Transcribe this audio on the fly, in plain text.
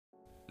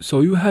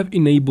So you have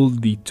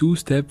enabled the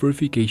two-step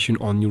verification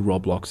on your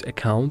Roblox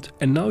account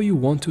and now you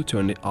want to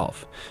turn it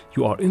off.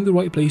 You are in the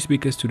right place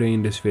because today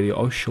in this video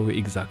I'll show you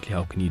exactly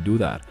how can you do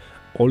that.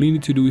 All you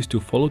need to do is to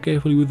follow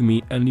carefully with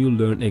me and you'll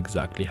learn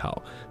exactly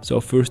how. So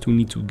first we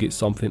need to get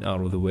something out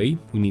of the way.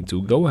 We need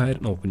to go ahead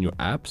and open your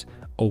apps,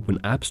 open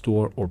App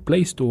Store or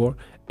Play Store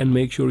and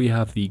make sure you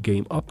have the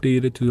game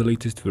updated to the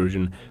latest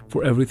version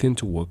for everything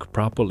to work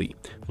properly.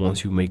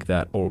 Once you make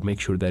that or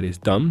make sure that is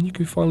done, you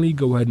can finally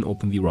go ahead and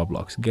open the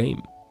Roblox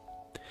game.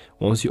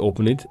 Once you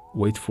open it,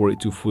 wait for it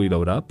to fully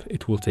load up.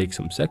 It will take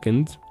some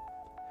seconds.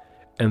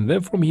 And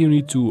then from here, you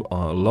need to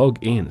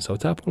log in. So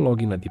tap on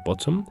login at the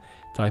bottom,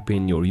 type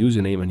in your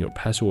username and your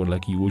password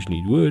like you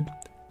usually would,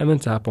 and then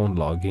tap on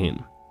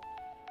login.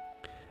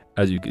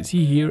 As you can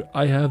see here,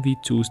 I have the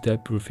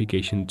two-step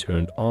verification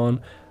turned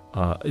on.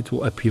 It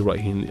will appear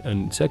right here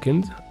in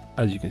seconds.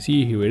 As you can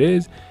see, here it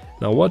is.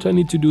 Now what I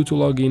need to do to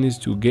log in is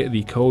to get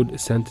the code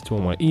sent to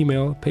my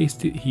email,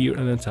 paste it here,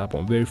 and then tap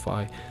on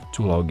verify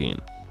to log in.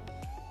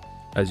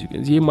 As you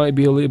can see, it might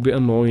be a little bit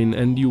annoying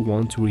and you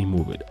want to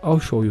remove it. I'll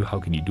show you how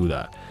can you do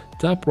that.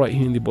 Tap right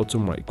here in the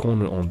bottom right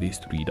corner on these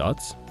three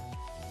dots.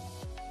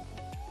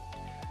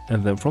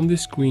 And then from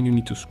this screen, you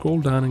need to scroll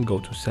down and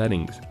go to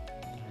settings.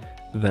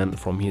 Then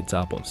from here,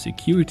 tap on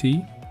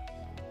security.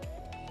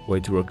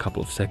 Wait for a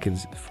couple of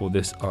seconds for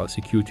this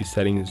security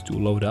settings to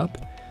load up.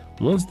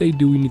 Once they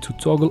do, you need to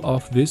toggle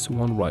off this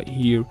one right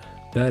here.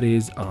 That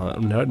is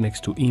right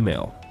next to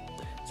email.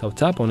 So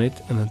tap on it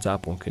and then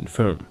tap on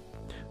confirm.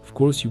 Of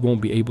course, you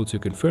won't be able to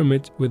confirm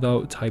it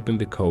without typing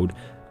the code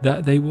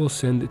that they will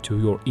send to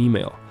your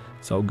email.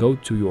 So go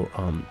to your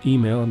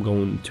email. I'm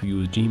going to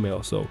use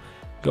Gmail. So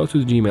go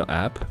to the Gmail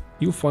app.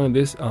 You'll find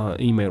this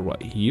email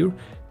right here.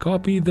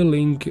 Copy the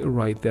link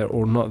right there,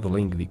 or not the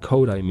link, the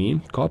code I mean.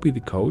 Copy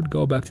the code,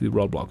 go back to the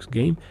Roblox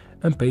game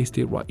and paste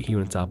it right here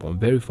and tap on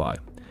verify.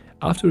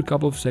 After a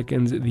couple of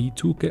seconds,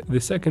 the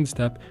second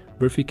step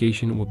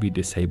verification will be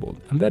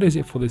disabled. And that is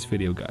it for this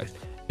video, guys.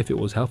 If it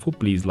was helpful,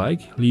 please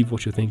leave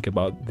what you think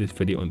about this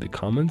video in the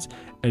comments.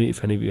 And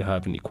if any of you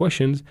have any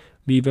questions,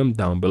 leave them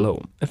down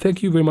below. And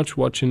thank you very much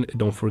for watching.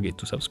 Don't forget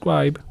to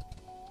subscribe.